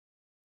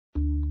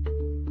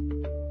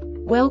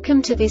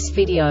Welcome to this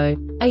video.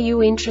 Are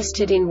you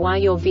interested in why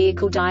your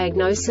vehicle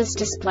diagnosis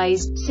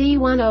displays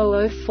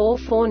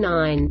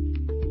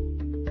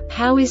C1004-49?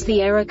 How is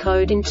the error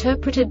code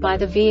interpreted by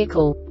the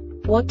vehicle?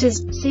 What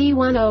does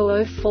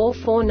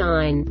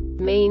C1004-49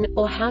 mean,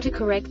 or how to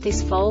correct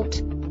this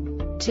fault?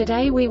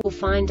 Today we will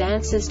find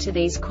answers to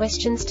these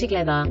questions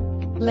together.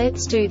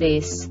 Let's do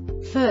this.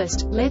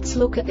 First, let's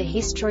look at the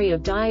history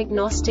of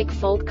diagnostic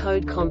fault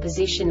code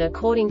composition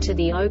according to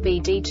the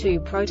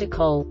OBD2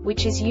 protocol,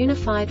 which is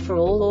unified for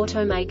all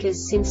automakers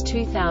since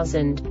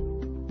 2000.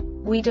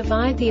 We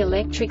divide the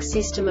electric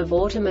system of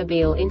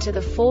automobile into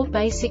the four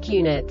basic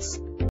units: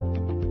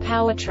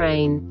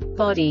 powertrain,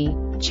 body,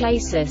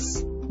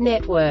 chassis,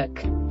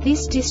 network.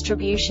 This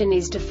distribution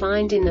is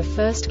defined in the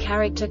first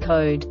character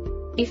code.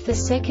 If the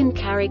second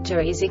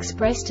character is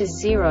expressed as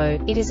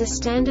 0, it is a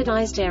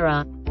standardized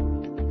error.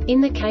 In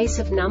the case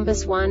of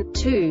numbers 1,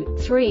 2,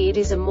 3, it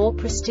is a more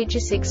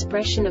prestigious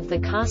expression of the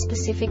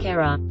car-specific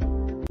error.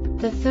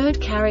 The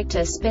third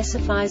character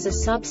specifies a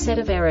subset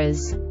of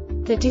errors.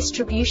 The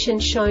distribution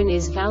shown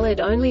is valid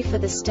only for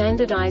the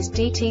standardized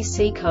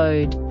DTC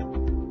code.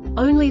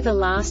 Only the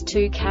last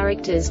two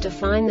characters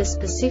define the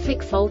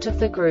specific fault of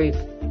the group.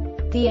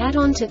 The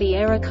add-on to the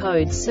error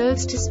code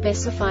serves to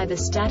specify the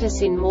status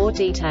in more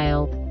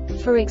detail.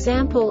 For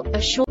example, a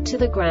short to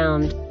the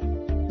ground.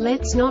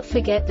 Let's not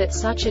forget that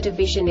such a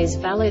division is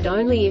valid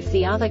only if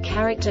the other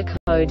character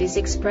code is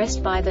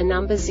expressed by the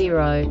number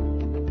 0.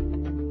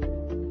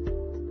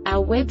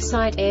 Our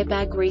website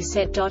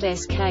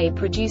airbagreset.sk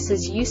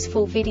produces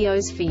useful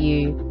videos for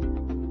you.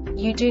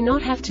 You do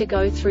not have to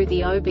go through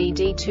the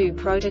OBD2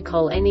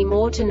 protocol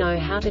anymore to know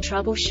how to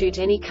troubleshoot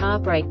any car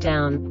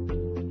breakdown.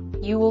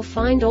 You will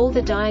find all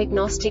the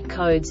diagnostic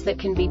codes that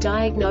can be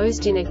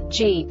diagnosed in a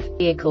Jeep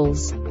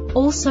vehicles.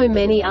 Also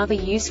many other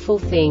useful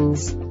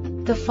things.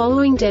 The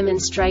following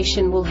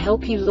demonstration will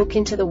help you look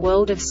into the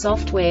world of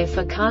software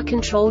for car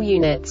control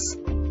units.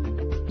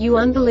 You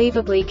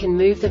unbelievably can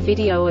move the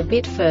video a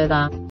bit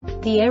further.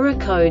 The error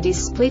code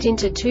is split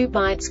into 2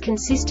 bytes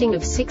consisting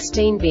of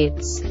 16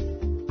 bits.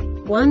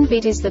 1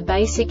 bit is the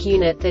basic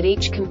unit that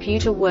each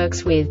computer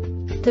works with.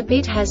 The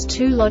bit has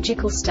 2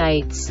 logical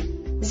states: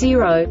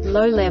 0,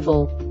 low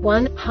level,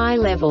 1, high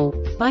level.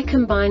 By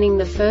combining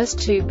the first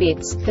 2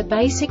 bits, the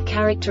basic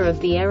character of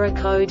the error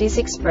code is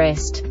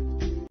expressed.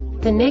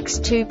 The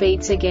next 2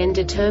 beats again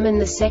determine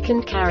the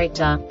second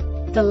character.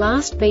 The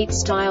last beat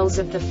styles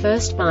of the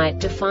first byte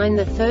define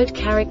the third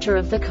character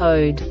of the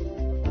code.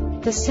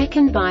 The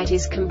second byte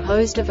is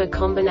composed of a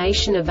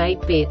combination of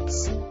 8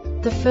 bits.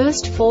 The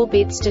first 4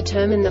 bits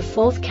determine the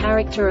fourth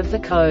character of the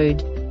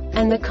code.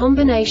 And the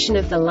combination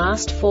of the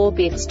last 4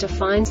 bits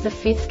defines the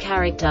fifth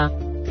character.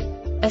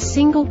 A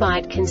single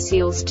byte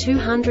conceals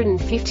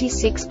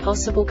 256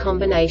 possible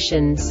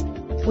combinations.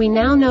 We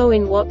now know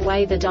in what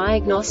way the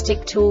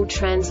diagnostic tool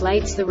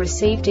translates the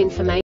received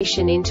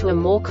information into a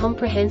more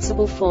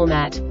comprehensible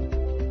format.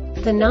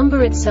 The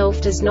number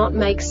itself does not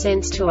make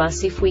sense to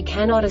us if we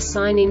cannot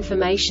assign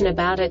information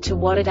about it to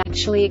what it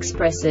actually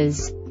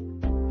expresses.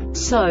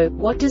 So,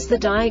 what does the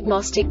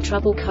diagnostic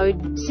trouble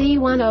code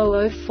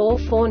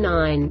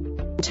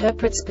C1004-49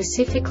 interpret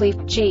specifically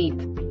for Jeep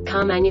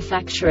car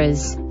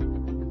manufacturers?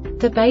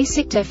 The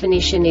basic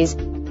definition is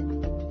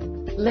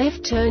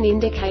left turn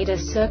indicator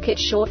circuit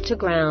short to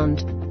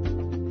ground.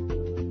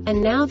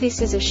 And now this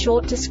is a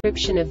short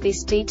description of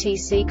this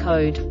DTC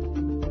code.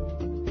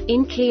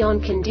 In key on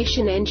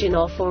condition engine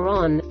off or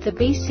on, the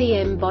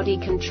BCM body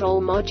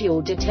control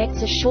module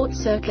detects a short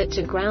circuit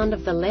to ground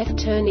of the left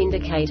turn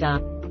indicator.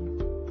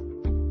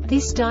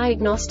 This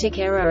diagnostic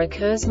error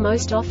occurs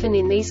most often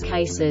in these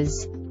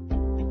cases: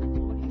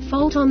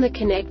 fault on the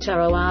connector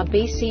OR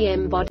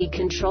BCM body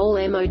control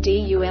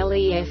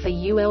MODULEF a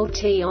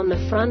ULT on the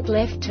front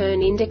left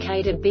turn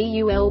indicator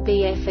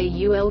BULBF a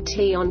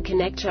ULT on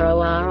connector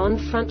OR on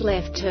front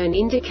left turn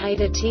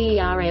indicator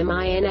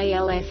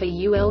TERMINALF a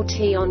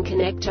ULT on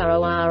connector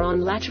OR on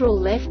lateral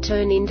left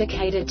turn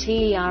indicator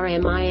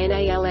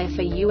TERMINALF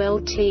a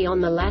ULT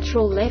on the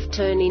lateral left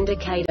turn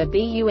indicator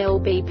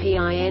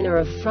BULBPIN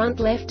of front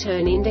left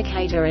turn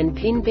indicator and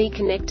pin B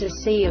connector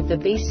C of the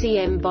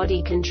BCM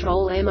body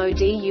control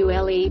MODULEPIN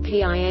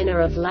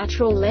of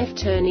lateral left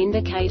turn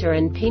indicator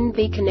and pin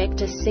B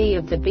connector C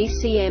of the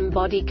BCM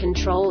body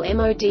control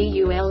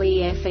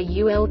MODULEF a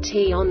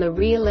ULT on the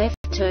rear left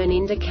turn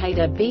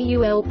indicator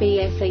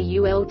BULBF a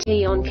ULT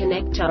on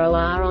connector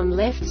OR on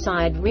left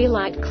side rear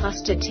light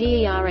cluster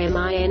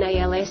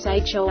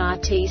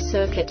TERMINALSHORT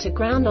circuit to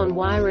ground on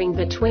wiring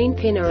between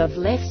pinner of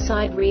left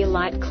side rear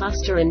light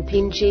cluster and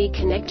pin G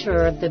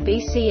connector of the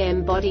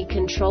BCM body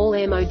control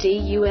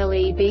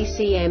MODULE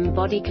BCM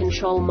body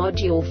control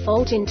module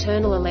fault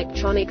internal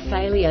electronic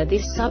failure.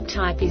 This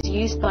subtype is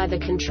used by the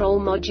control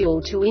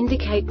module to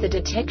indicate the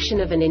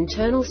detection of an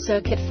internal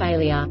circuit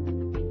failure.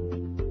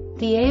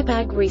 The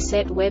Airbag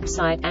Reset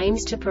website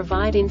aims to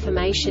provide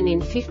information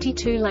in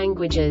 52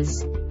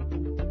 languages.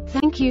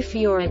 Thank you for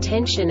your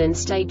attention and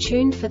stay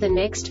tuned for the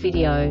next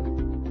video.